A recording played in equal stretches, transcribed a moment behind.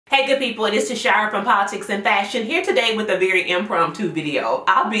Hey good people, it is Tashara from Politics and Fashion here today with a very impromptu video.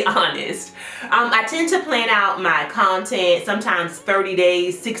 I'll be honest. I tend to plan out my content sometimes 30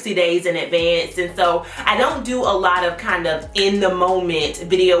 days, 60 days in advance, and so I don't do a lot of kind of in the moment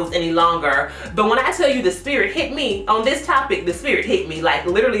videos any longer. But when I tell you the spirit hit me on this topic, the spirit hit me. Like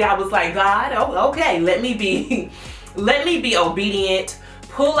literally I was like, God, oh, okay, let me be obedient.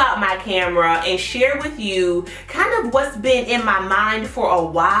 Pull out my camera and share with you kind of what's been in my mind for a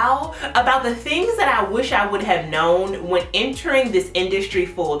while about the things that I wish I would have known when entering this industry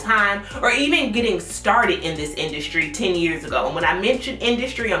full time, or even getting started in this industry 10 years ago. And when I mention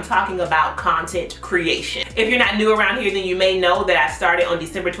industry, I'm talking about content creation. If you're not new around here, then you may know that I started on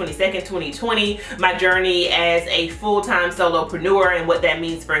December 22nd, 2020, my journey as a full-time solopreneur. And what that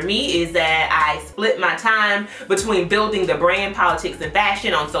means for me is that I split my time between building the brand Politics and Fashion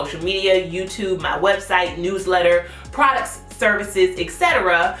on social media, YouTube, my website, newsletter, products, services,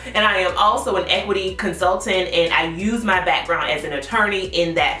 etc. And I am also an equity consultant, and I use my background as an attorney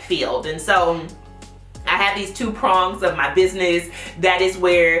in that field. And so I have these two prongs of my business. That is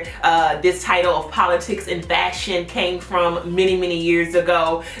where this title of Politics and Fashion came from many years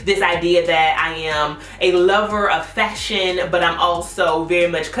ago. This idea that I am a lover of fashion, but I'm also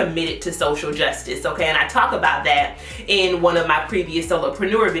very much committed to social justice, okay? And I talk about that in one of my previous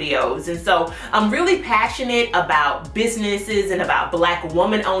solopreneur videos. And so I'm really passionate about businesses and about Black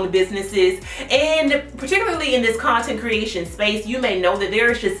woman-owned businesses. And particularly in this content creation space, you may know that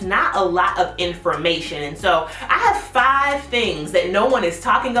there is just not a lot of information. And so I have 5 things that no one is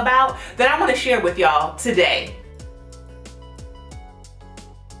talking about that I want to share with y'all today.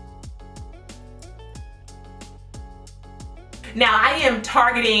 Now, I am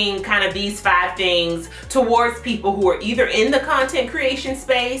targeting kind of these 5 things towards people who are either in the content creation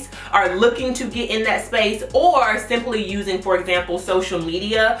space, are looking to get in that space, or simply using, for example, social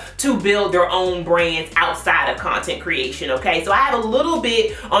media to build their own brands outside of content creation, okay? So I have a little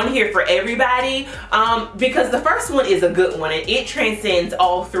bit on here for everybody because the first one is a good one, and it transcends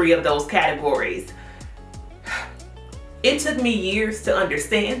all 3 of those categories. It took me years to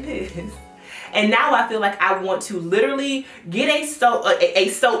understand this. And now I feel like I want to literally get a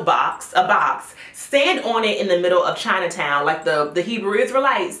soapbox, a box, stand on it in the middle of Chinatown, like the Hebrew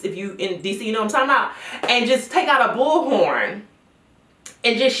Israelites, if you in DC, you know what I'm talking about, and just take out a bullhorn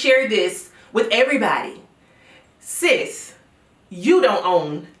and just share this with everybody. Sis, you don't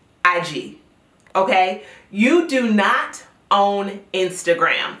own IG, okay? You do not own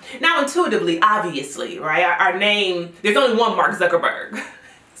Instagram. Now, intuitively, obviously, right? Our name, there's only one Mark Zuckerberg.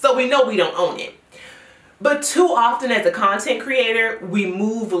 So we know we don't own it. But too often as a content creator, we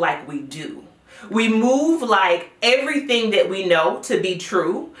move like we do. We move like everything that we know to be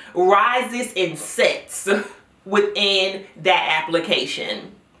true rises and sets within that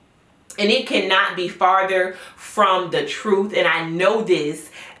application. And it cannot be farther from the truth. And I know this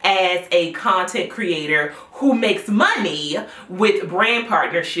as a content creator who makes money with brand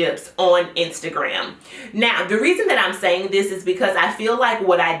partnerships on Instagram. Now, the reason that I'm saying this is because I feel like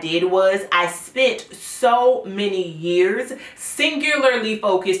what I did was I spent so many years singularly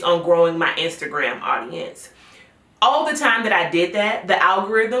focused on growing my Instagram audience. All the time that I did that, the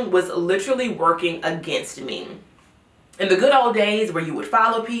algorithm was literally working against me. In the good old days where you would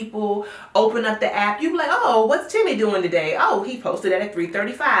follow people, open up the app, you'd be like, oh, what's Timmy doing today? Oh, he posted that at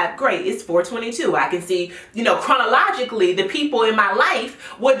 3:35. Great, it's 4:22. I can see, you know, chronologically the people in my life,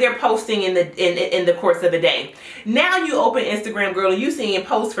 what they're posting in the course of a day. Now you open Instagram, girl, and you've seen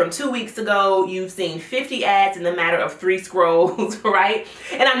posts from 2 weeks ago. You've seen 50 ads in the matter of 3 scrolls, right?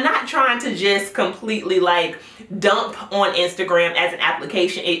 And I'm not trying to just completely like dump on Instagram as an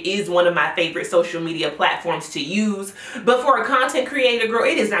application. It is one of my favorite social media platforms to use. But for a content creator, girl,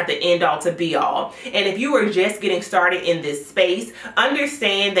 it is not the end all to be all. And if you are just getting started in this space,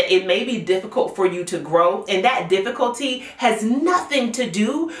 understand that it may be difficult for you to grow. And that difficulty has nothing to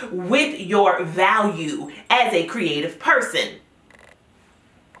do with your value as a creative person.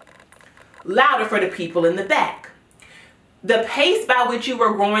 Louder for the people in the back. The pace by which you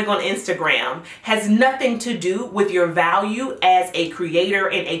are growing on Instagram has nothing to do with your value as a creator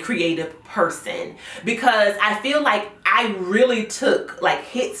and a creative person. Because I feel like I really took like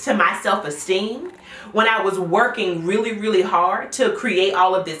hits to my self-esteem when I was working really hard to create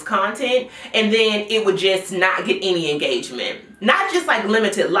all of this content, and then it would just not get any engagement. Not just like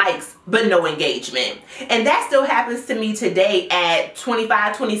limited likes, but no engagement. And that still happens to me today at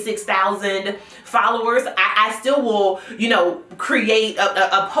 25, 26,000 followers. I still will, you know, create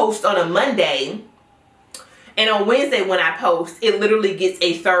a post on a Monday, and on Wednesday when I post, it literally gets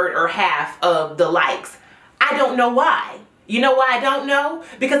a third or half of the likes. I don't know why. You know why I don't know?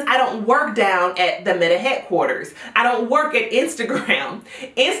 Because I don't work down at the Meta headquarters. I don't work at Instagram.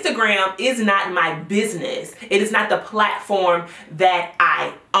 Instagram is not my business. It is not the platform that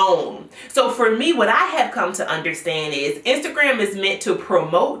I own. So for me, what I have come to understand is Instagram is meant to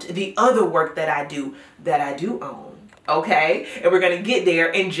promote the other work that I do own. Okay, and we're going to get there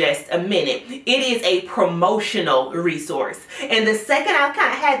in just a minute. It is a promotional resource. And the second I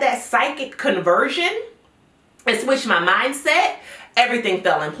kind of had that psychic conversion and switched my mindset, everything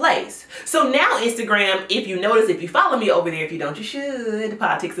fell in place. So now Instagram, if you notice, if you follow me over there, if you don't, you should.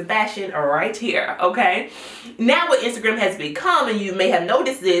 Politics and Fashion are right here, okay? Now what Instagram has become, and you may have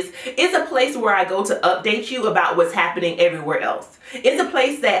noticed this, is a place where I go to update you about what's happening everywhere else. It's a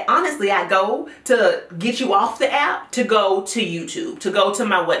place that honestly I go to get you off the app, to go to YouTube, to go to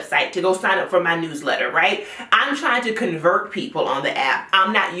my website, to go sign up for my newsletter, right? I'm trying to convert people on the app.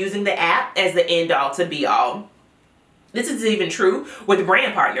 I'm not using the app as the end all to be all. This is even true with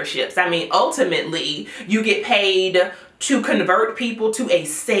brand partnerships. I mean, ultimately, you get paid to convert people to a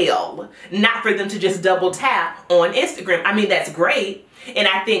sale, not for them to just double tap on Instagram. I mean, that's great. And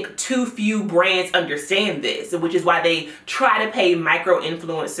I think too few brands understand this, which is why they try to pay micro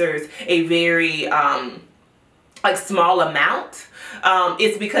influencers a very small amount.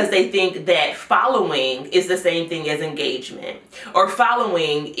 It's because they think that following is the same thing as engagement, or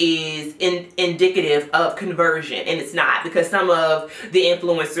following is indicative of conversion, and it's not, because some of the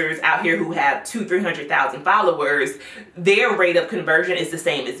influencers out here who have 200,000-300,000 followers, their rate of conversion is the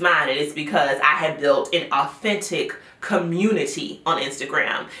same as mine, and it's because I have built an authentic community on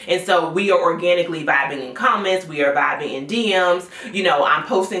Instagram. And so we are organically vibing in comments, we are vibing in DMs, you know, I'm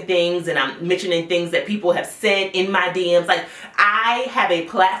posting things and I'm mentioning things that people have said in my DMs. Like, I have a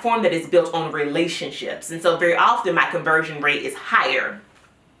platform that is built on relationships, and so very often my conversion rate is higher.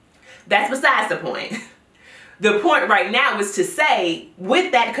 That's besides the point. The point right now is to say,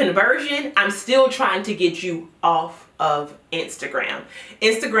 with that conversion, I'm still trying to get you off of Instagram.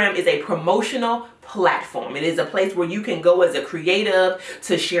 Instagram is a promotional platform. It is a place where you can go as a creative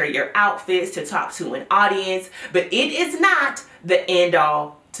to share your outfits, to talk to an audience, but it is not the end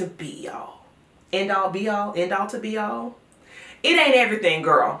all to be all. End all be all, end all to be all. It ain't everything,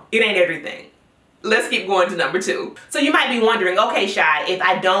 girl. It ain't everything. Let's keep going to number 2. So you might be wondering, okay, Shy, if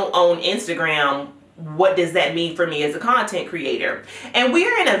I don't own Instagram, what does that mean for me as a content creator? And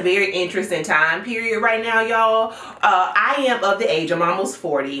we're in a very interesting time period right now, y'all. I am of the age, I'm almost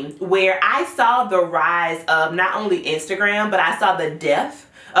 40, where I saw the rise of not only Instagram, but I saw the death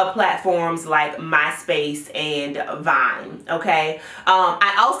of platforms like MySpace and Vine, okay?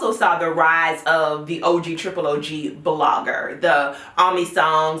 I also saw the rise of the triple OG blogger, the Ami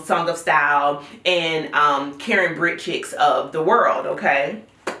Song, Song of Style, and Karen Britchicks of the world, okay?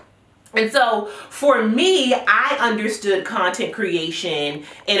 And so for me, I understood content creation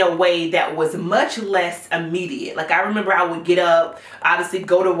in a way that was much less immediate. Like, I remember I would get up, obviously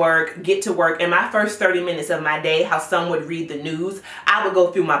go to work, get to work, and my first 30 minutes of my day, how some would read the news, I would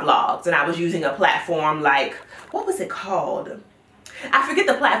go through my blogs, and I was using a platform like, what was it called? I forget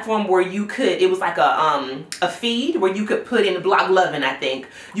the platform where you could, it was like a feed where you could put in Blog Lovin', I think.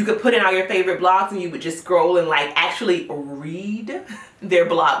 You could put in all your favorite blogs and you would just scroll and like actually read their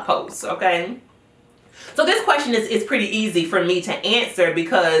blog posts, okay? So this question is pretty easy for me to answer,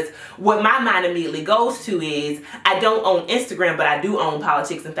 because what my mind immediately goes to is, I don't own Instagram, but I do own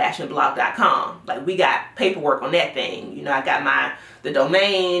politicsandfashionblog.com. Like, we got paperwork on that thing. You know, I got the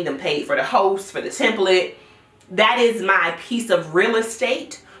domain, then paid for the host, for the template. That is my piece of real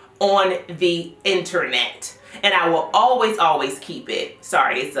estate on the internet. And I will always, always keep it.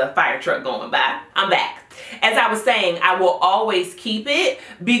 Sorry, it's a fire truck going by. I'm back. As I was saying, I will always keep it,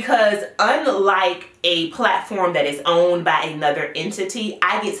 because unlike a platform that is owned by another entity,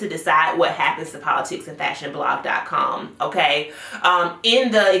 I get to decide what happens to politicsandfashionblog.com, okay?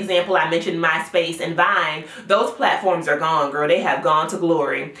 In the example I mentioned, MySpace and Vine, those platforms are gone, girl. They have gone to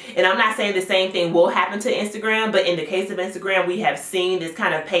glory. And I'm not saying the same thing will happen to Instagram, but in the case of Instagram, we have seen this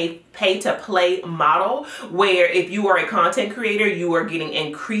kind of pay-to-play model, where if you are a content creator, you are getting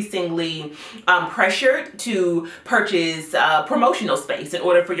increasingly pressured to purchase promotional space in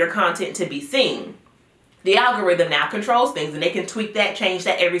order for your content to be seen. The algorithm now controls things, and they can tweak that, change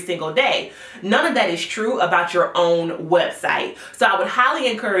that every single day. None of that is true about your own website. So I would highly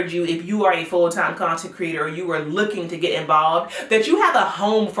encourage you, if you are a full-time content creator or you are looking to get involved, that you have a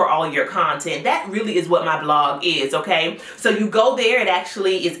home for all your content. That really is what my blog is, okay? So you go there, it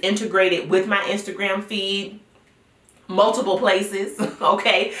actually is integrated with my Instagram feed. multiple places.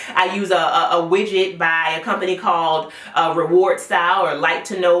 Okay, I use a widget by a company called Reward Style, or Like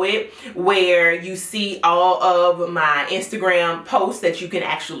to Know It, where you see all of my Instagram posts that you can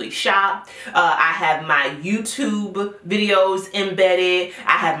actually shop. I have my YouTube videos embedded.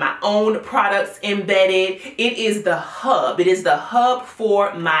 I have my own products embedded. It is the hub. It is the hub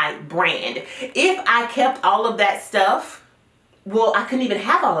for my brand. If I kept all of that stuff, well, I couldn't even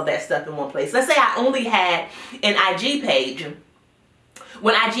have all of that stuff in one place. Let's say I only had an IG page.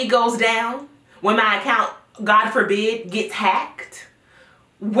 When IG goes down, when my account, God forbid, gets hacked,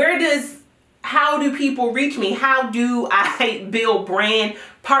 how do people reach me? How do I build brand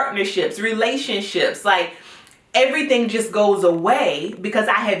partnerships, relationships? Like, everything just goes away because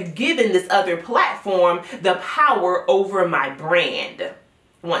I have given this other platform the power over my brand.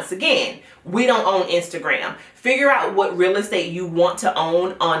 Once again, we don't own Instagram. Figure out what real estate you want to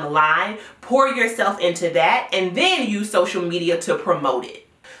own online, pour yourself into that, and then use social media to promote it.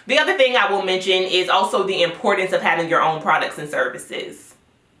 The other thing I will mention is also the importance of having your own products and services.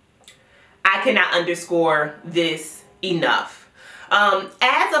 I cannot underscore this enough.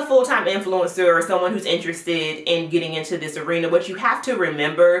 As a full-time influencer or someone who's interested in getting into this arena, what you have to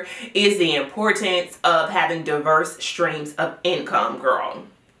remember is the importance of having diverse streams of income, girl.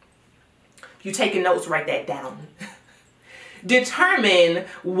 If you're taking notes, write that down. Determine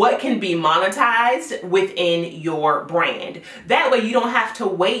what can be monetized within your brand. That way you don't have to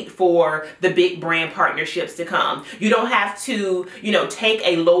wait for the big brand partnerships to come. You don't have to, take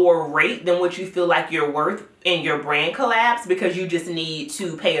a lower rate than what you feel like you're worth in your brand collabs because you just need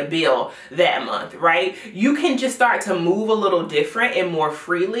to pay a bill that month, right? You can just start to move a little different and more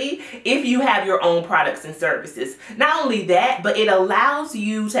freely if you have your own products and services. Not only that, but it allows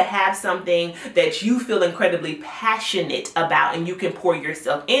you to have something that you feel incredibly passionate about and you can pour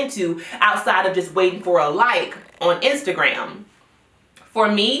yourself into outside of just waiting for a like on Instagram. For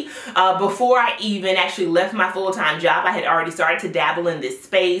me, before I even actually left my full-time job, I had already started to dabble in this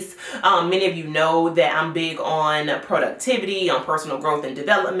space. Many of you know that I'm big on productivity, on personal growth and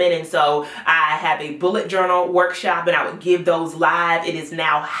development, and so I have a bullet journal workshop and I would give those live. It is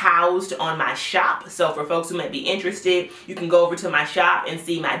now housed on my shop, so for folks who might be interested, you can go over to my shop and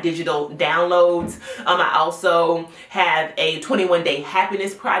see my digital downloads. I also have a 21-day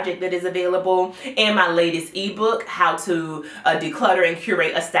happiness project that is available, and my latest ebook, How to Declutter and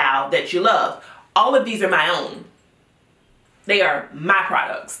Curate a Style That You Love. All of these are my own. They are my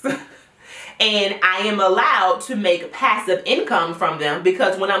products. And I am allowed to make passive income from them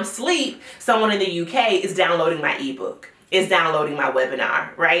because when I'm asleep, someone in the UK is downloading my ebook, is downloading my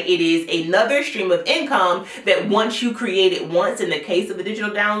webinar, right? It is another stream of income that once you create it once, in the case of the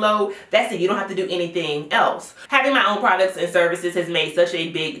digital download, that's it. You don't have to do anything else. Having my own products and services has made such a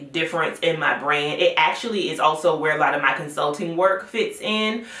big difference in my brand. It actually is also where a lot of my consulting work fits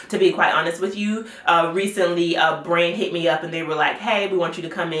in, to be quite honest with you. Recently, a brand hit me up and they were like, hey, we want you to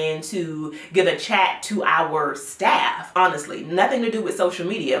come in to give a chat to our staff. Honestly, nothing to do with social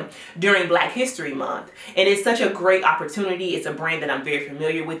media during Black History Month. And it's such a great opportunity. It's a brand that I'm very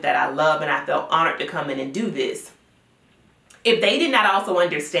familiar with, that I love, and I felt honored to come in and do this. If they did not also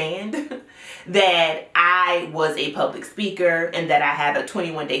understand that I was a public speaker and that I have a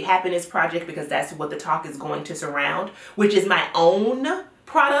 21-day happiness project, because that's what the talk is going to surround, which is my own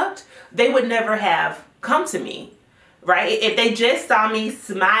product, they would never have come to me. Right? If they just saw me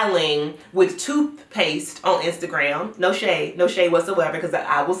smiling with toothpaste on Instagram, no shade whatsoever, because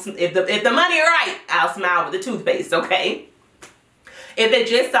I will, if the money right, I'll smile with the toothpaste, okay? If they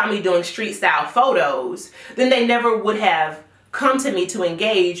just saw me doing street style photos, then they never would have come to me to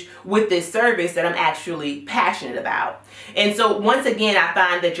engage with this service that I'm actually passionate about. And so once again, I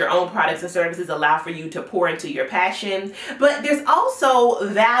find that your own products and services allow for you to pour into your passion, but there's also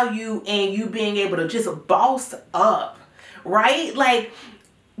value in you being able to just boss up, right? Like,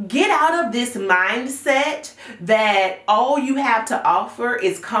 get out of this mindset that all you have to offer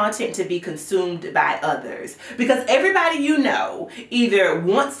is content to be consumed by others. Because everybody you know either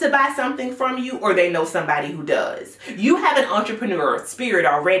wants to buy something from you or they know somebody who does. You have an entrepreneur spirit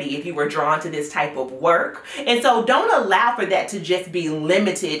already if you were drawn to this type of work. And so don't allow for that to just be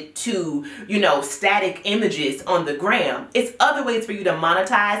limited to, static images on the gram. It's other ways for you to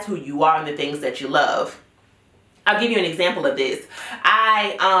monetize who you are and the things that you love. I'll give you an example of this.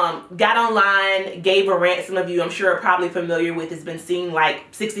 I got online, gave a rant, some of you I'm sure are probably familiar with, it's been seen like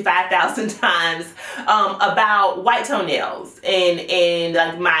 65,000 times, about white toenails and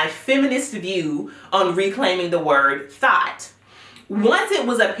like my feminist view on reclaiming the word thought. Once it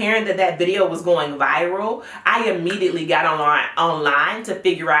was apparent that that video was going viral, I immediately got online to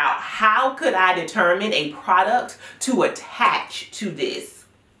figure out how could I determine a product to attach to this.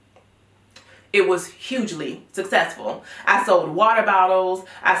 It was hugely successful. I sold water bottles,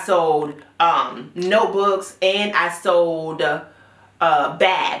 I sold notebooks, and I sold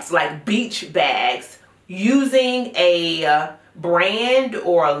bags, like beach bags, using a brand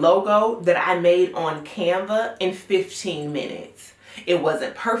or a logo that I made on Canva in 15 minutes. It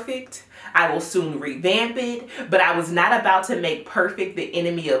wasn't perfect. I will soon revamp it, but I was not about to make perfect the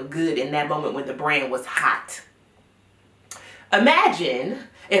enemy of good in that moment when the brand was hot. Imagine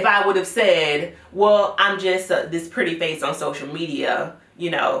if I would have said, well, I'm just this pretty face on social media, you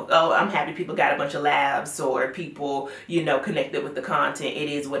know, oh, I'm happy people got a bunch of laughs, or people, you know, connected with the content. It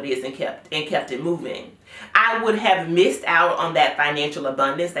is what it is, and kept it moving. I would have missed out on that financial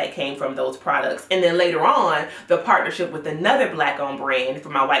abundance that came from those products. And then later on, the partnership with another Black-owned brand for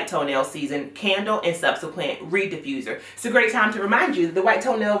my white toenail season candle and subsequent reed diffuser. It's a great time to remind you that the white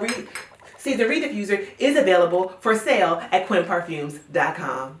toenail season reed diffuser is available for sale at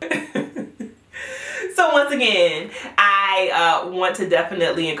quinparfums.com. So once again, I want to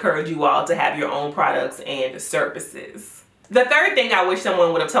definitely encourage you all to have your own products and services. The third thing I wish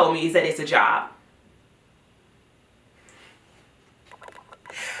someone would have told me is that it's a job.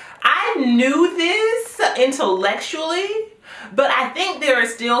 I knew this intellectually, but I think there are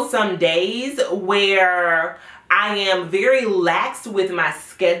still some days where I am very lax with my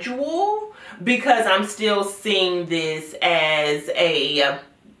schedule because I'm still seeing this as a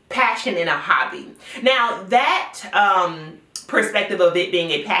passion and a hobby. Now that perspective of it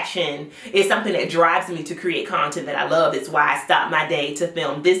being a passion is something that drives me to create content that I love. It's why I stopped my day to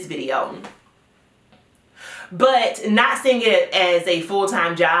film this video. But not seeing it as a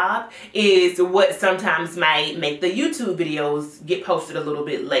full-time job is what sometimes might make the YouTube videos get posted a little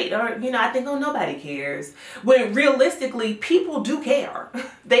bit later. You know, I think, oh, nobody cares. When realistically, people do care.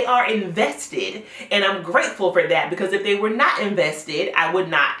 They are invested, and I'm grateful for that, because if they were not invested, I would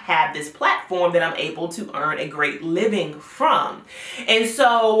not have this platform that I'm able to earn a great living from. And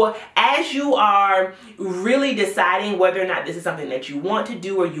so as you are really deciding whether or not this is something that you want to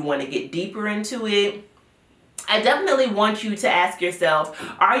do or you want to get deeper into it, I definitely want you to ask yourself,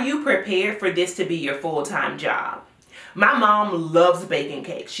 are you prepared for this to be your full-time job? My mom loves baking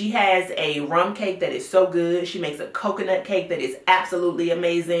cakes. She has a rum cake that is so good. She makes a coconut cake that is absolutely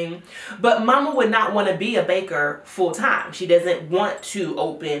amazing. But Mama would not want to be a baker full-time. She doesn't want to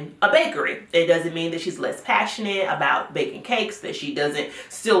open a bakery. It doesn't mean that she's less passionate about baking cakes, that she doesn't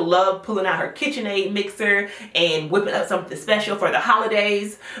still love pulling out her KitchenAid mixer and whipping up something special for the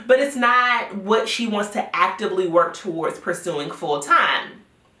holidays. But it's not what she wants to actively work towards pursuing full-time.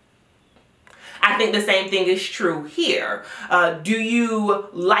 I think the same thing is true here. Do you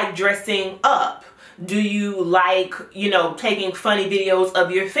like dressing up? Do you like, you know, taking funny videos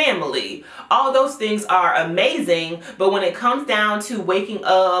of your family? All those things are amazing, but when it comes down to waking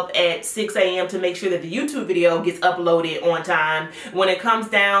up at 6 a.m. to make sure that the YouTube video gets uploaded on time, when it comes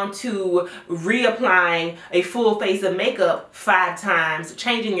down to reapplying a full face of makeup 5 times,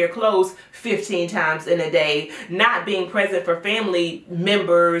 changing your clothes 15 times in a day, not being present for family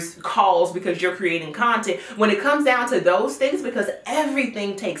members' calls because you're creating content, when it comes down to those things, because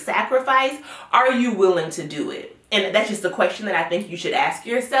everything takes sacrifice, are you willing to do it? And that's just a question that I think you should ask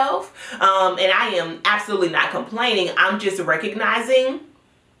yourself. And I am absolutely not complaining. I'm just recognizing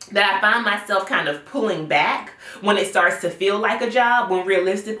that I find myself kind of pulling back when it starts to feel like a job, when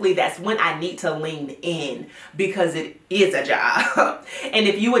realistically that's when I need to lean in, because it is a job. And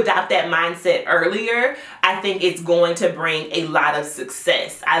if you adopt that mindset earlier, I think it's going to bring a lot of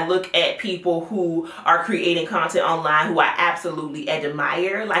success. I look at people who are creating content online who I absolutely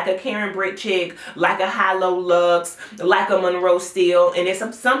admire, like a Karen Britchick, like a Hilo Lux, like a Monroe Steele, and it's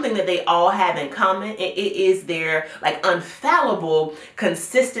something that they all have in common, and it is their like infallible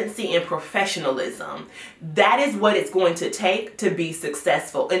consistency and professionalism. That is what it's going to take to be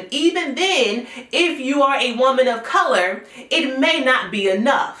successful. And even then, if you are a woman of color, it may not be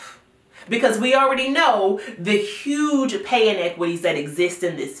enough, because we already know the huge pay inequities that exist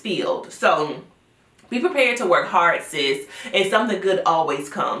in this field. So be prepared to work hard, sis, and something good always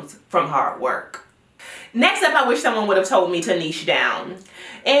comes from hard work. Next up, I wish someone would have told me to niche down.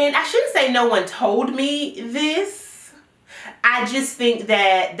 And I shouldn't say no one told me this. I just think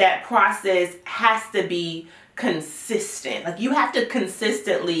that that process has to be consistent. Like, you have to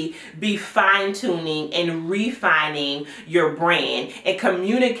consistently be fine-tuning and refining your brand and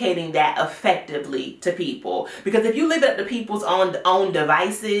communicating that effectively to people. Because if you leave it up to people's own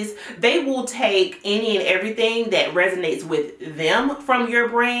devices, they will take any and everything that resonates with them from your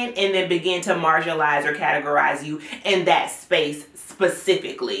brand and then begin to marginalize or categorize you in that space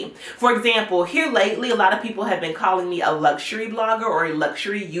specifically. For example, here lately, a lot of people have been calling me a luxury blogger or a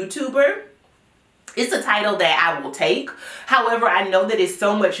luxury YouTuber. It's a title that I will take. However, I know that it's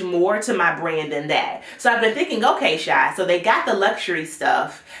so much more to my brand than that. So I've been thinking, okay, Shy, so they got the luxury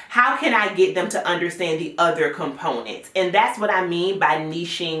stuff. How can I get them to understand the other components? And that's what I mean by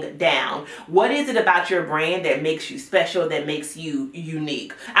niching down. What is it about your brand that makes you special, that makes you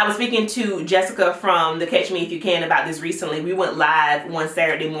unique? I was speaking to Jessica from the Catch Me If You Can about this recently. We went live one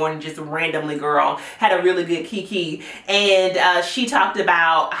Saturday morning, just randomly, girl. Had a really good kiki. And she talked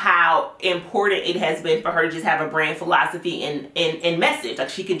about how important it has been for her to just have a brand philosophy and message. Like,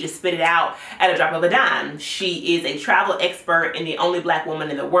 she can just spit it out at a drop of a dime. She is a travel expert and the only Black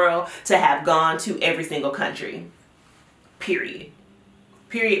woman in the world to have gone to every single country. Period.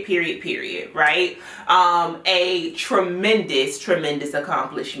 Period, right? A tremendous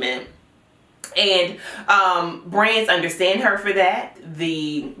accomplishment. And brands understand her for that.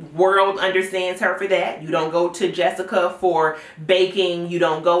 The world understands her for that. You don't go to Jessica for baking. You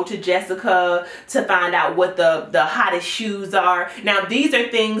don't go to Jessica to find out what the hottest shoes are. Now, these are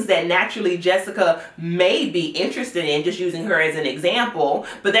things that naturally Jessica may be interested in, just using her as an example,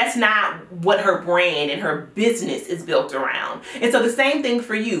 but that's not what her brand and her business is built around. And so the same thing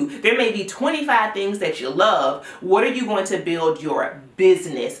for you. There may be 25 things that you love. What are you going to build your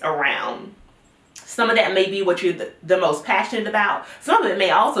business around? Some of that may be what you're the most passionate about. Some of it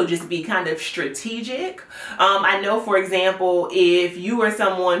may also just be kind of strategic. I know, for example, if you are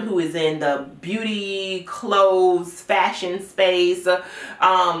someone who is in the beauty, clothes, fashion space,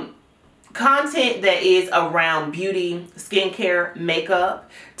 content that is around beauty, skincare, makeup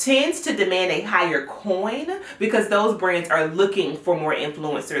tends to demand a higher coin because those brands are looking for more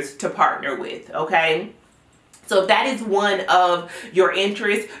influencers to partner with, okay? So if that is one of your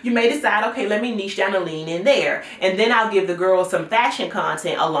interests, you may decide, okay, let me niche down and lean in there. And then I'll give the girls some fashion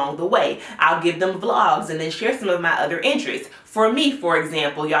content along the way. I'll give them vlogs and then share some of my other interests. For me, for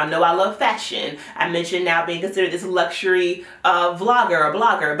example, y'all know I love fashion. I mentioned now being considered this luxury vlogger or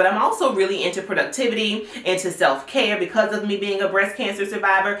blogger, but I'm also really into productivity, into self-care because of me being a breast cancer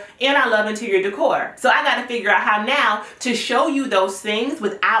survivor, and I love interior decor. So I got to figure out how now to show you those things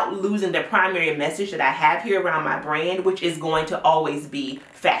without losing the primary message that I have here around my brand, which is going to always be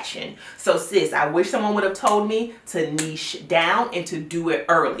fashion. So sis, I wish someone would have told me to niche down and to do it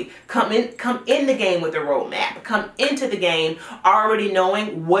early. Come in the game with a roadmap. Come into the game already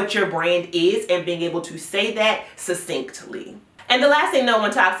knowing what your brand is and being able to say that succinctly. And the last thing no one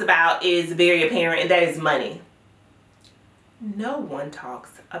talks about is very apparent, and that is money. No one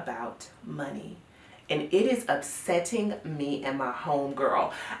talks about money. And it is upsetting me and my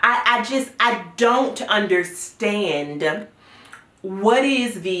homegirl. I don't understand what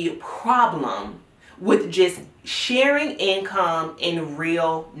is the problem with just sharing income in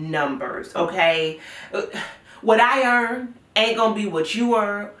real numbers, okay? What I earn ain't gonna be what you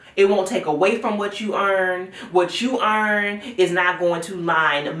earn. It won't take away from what you earn. What you earn is not going to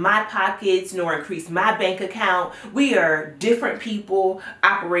line my pockets nor increase my bank account. We are different people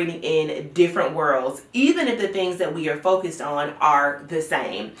operating in different worlds, even if the things that we are focused on are the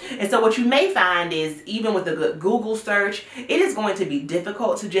same. And so what you may find is, even with a good Google search, it is going to be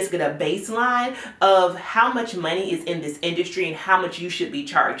difficult to just get a baseline of how much money is in this industry and how much you should be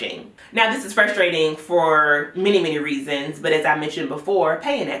charging. Now, this is frustrating for many reasons, but as I mentioned before,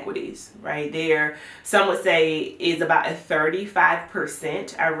 pay inequities, right there, some would say is about a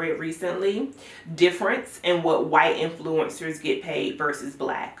 35%, I read recently, difference in what white influencers get paid versus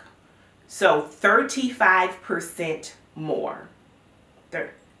Black. So 35% more.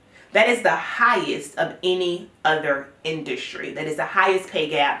 That is the highest of any other industry. That is the highest pay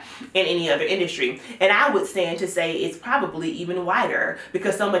gap in any other industry. And I would stand to say it's probably even wider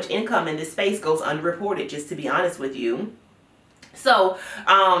because so much income in this space goes unreported, just to be honest with you. So,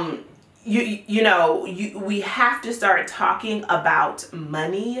 we have to start talking about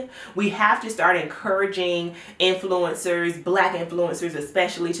money. We have to start encouraging influencers, Black influencers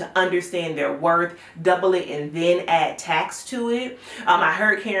especially, to understand their worth, double it, and then add tax to it. I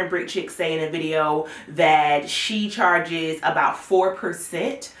heard Karen Brickchick say in a video that she charges about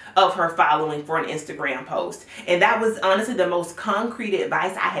 4% of her following for an Instagram post. And that was honestly the most concrete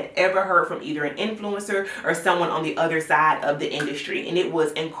advice I had ever heard from either an influencer or someone on the other side of the industry. And it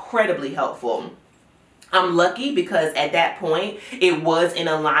was incredibly helpful. I'm lucky because at that point it was in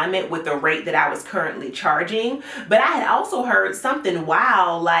alignment with the rate that I was currently charging. But I had also heard something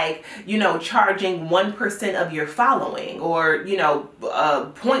wild like, you know, charging 1% of your following, or, you know,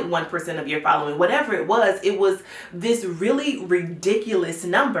 0.1% of your following, whatever it was this really ridiculous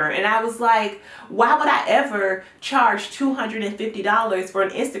number. And I was like, why would I ever charge $250 for an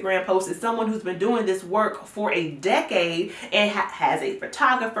Instagram post as someone who's been doing this work for a decade and has a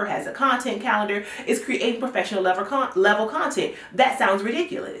photographer, has a content calendar, is creating professional level content? That sounds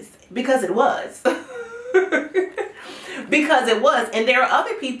ridiculous, because it was. Because it was. And there are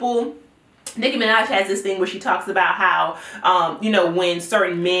other people. Nicki Minaj has this thing where she talks about how, you know, when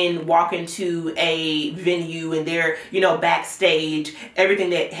certain men walk into a venue and they're, you know, backstage, everything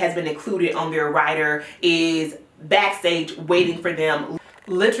that has been included on their rider is backstage waiting for them,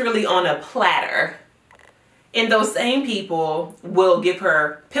 literally on a platter. And those same people will give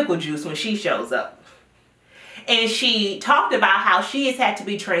her pickle juice when she shows up. And she talked about how she has had to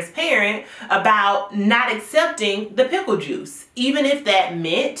be transparent about not accepting the pickle juice, even if that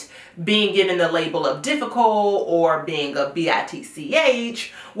meant being given the label of difficult or being a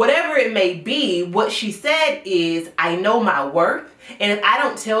bitch, whatever it may be. What she said is, I know my worth, and if I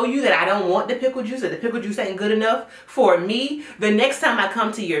don't tell you that I don't want the pickle juice, or the pickle juice ain't good enough for me, the next time I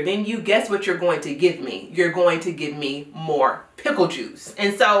come to your venue, guess what you're going to give me? You're going to give me more pickle juice.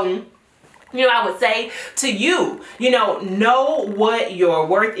 And so, you know, I would say to you, you know what your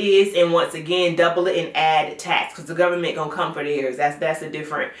worth is, and once again, double it and add tax, because the government gonna come for theirs. That's a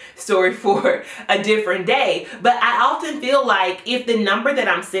different story for a different day. But I often feel like if the number that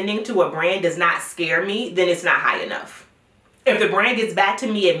I'm sending to a brand does not scare me, then it's not high enough. If the brand gets back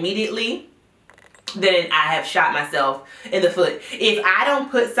to me immediately, then I have shot myself in the foot. If I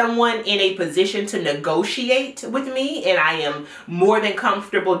don't put someone in a position to negotiate with me, and I am more than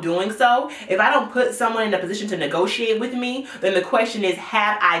comfortable doing so, if I don't put someone in a position to negotiate with me, then the question is,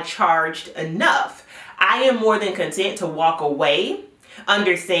 have I charged enough? I am more than content to walk away,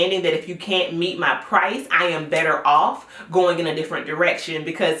 understanding that if you can't meet my price, I am better off going in a different direction,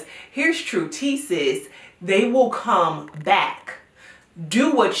 because here's true tea, sis, they will come back.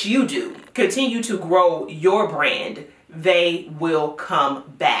 Do what you do. Continue to grow your brand. They will come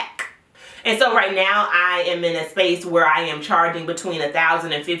back. And so right now I am in a space where I am charging between $1,000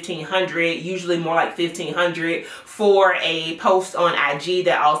 and $1,500, usually more like $1,500 for a post on IG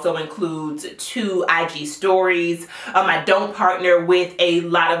that also includes 2 IG stories. I don't partner with a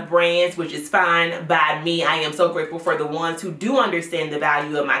lot of brands, which is fine by me. I am so grateful for the ones who do understand the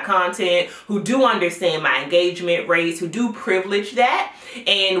value of my content, who do understand my engagement rates, who do privilege that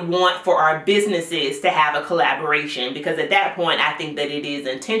and want for our businesses to have a collaboration, because at that point I think that it is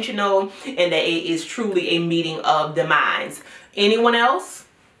intentional and that it is truly a meeting of the minds. Anyone else?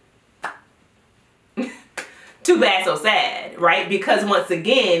 Too bad, so sad, right? Because once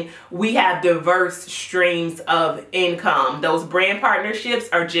again, we have diverse streams of income. Those brand partnerships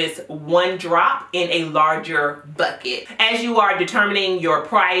are just one drop in a larger bucket. As you are determining your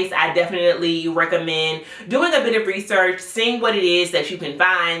price, I definitely recommend doing a bit of research, seeing what it is that you can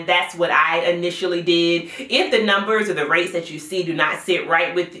find. That's what I initially did. If the numbers or the rates that you see do not sit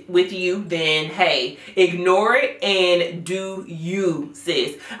right with you, then hey, ignore it and do you,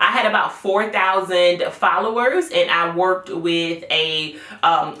 sis. I had about 4,000 followers, and I worked with a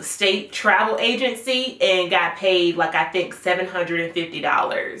state travel agency and got paid like I think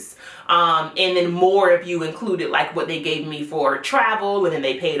 $750. And then more if you included like what they gave me for travel, and then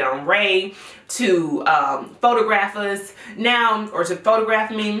they paid on Ray to photograph us now, or to photograph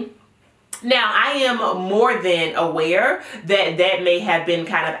me. Now, I am more than aware that that may have been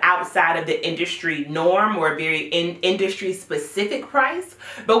kind of outside of the industry norm, or a very industry specific price.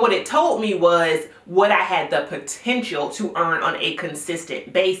 But what it told me was what I had the potential to earn on a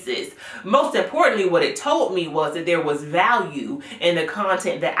consistent basis. Most importantly, what it told me was that there was value in the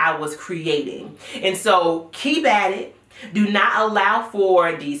content that I was creating. And so keep at it. Do not allow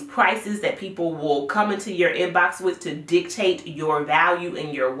for these prices that people will come into your inbox with to dictate your value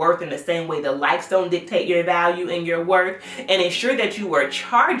and your worth in the same way the likes don't dictate your value and your worth. And ensure that you are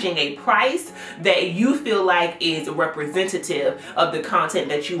charging a price that you feel like is representative of the content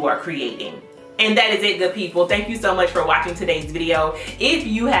that you are creating. And that is it, good people. Thank you so much for watching today's video. If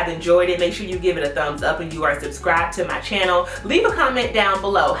you have enjoyed it, make sure you give it a thumbs up and you are subscribed to my channel. Leave a comment down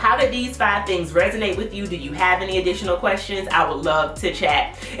below. How did these 5 things resonate with you? Do you have any additional questions? I would love to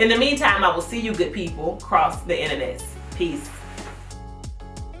chat. In the meantime, I will see you good people across the internet. Peace.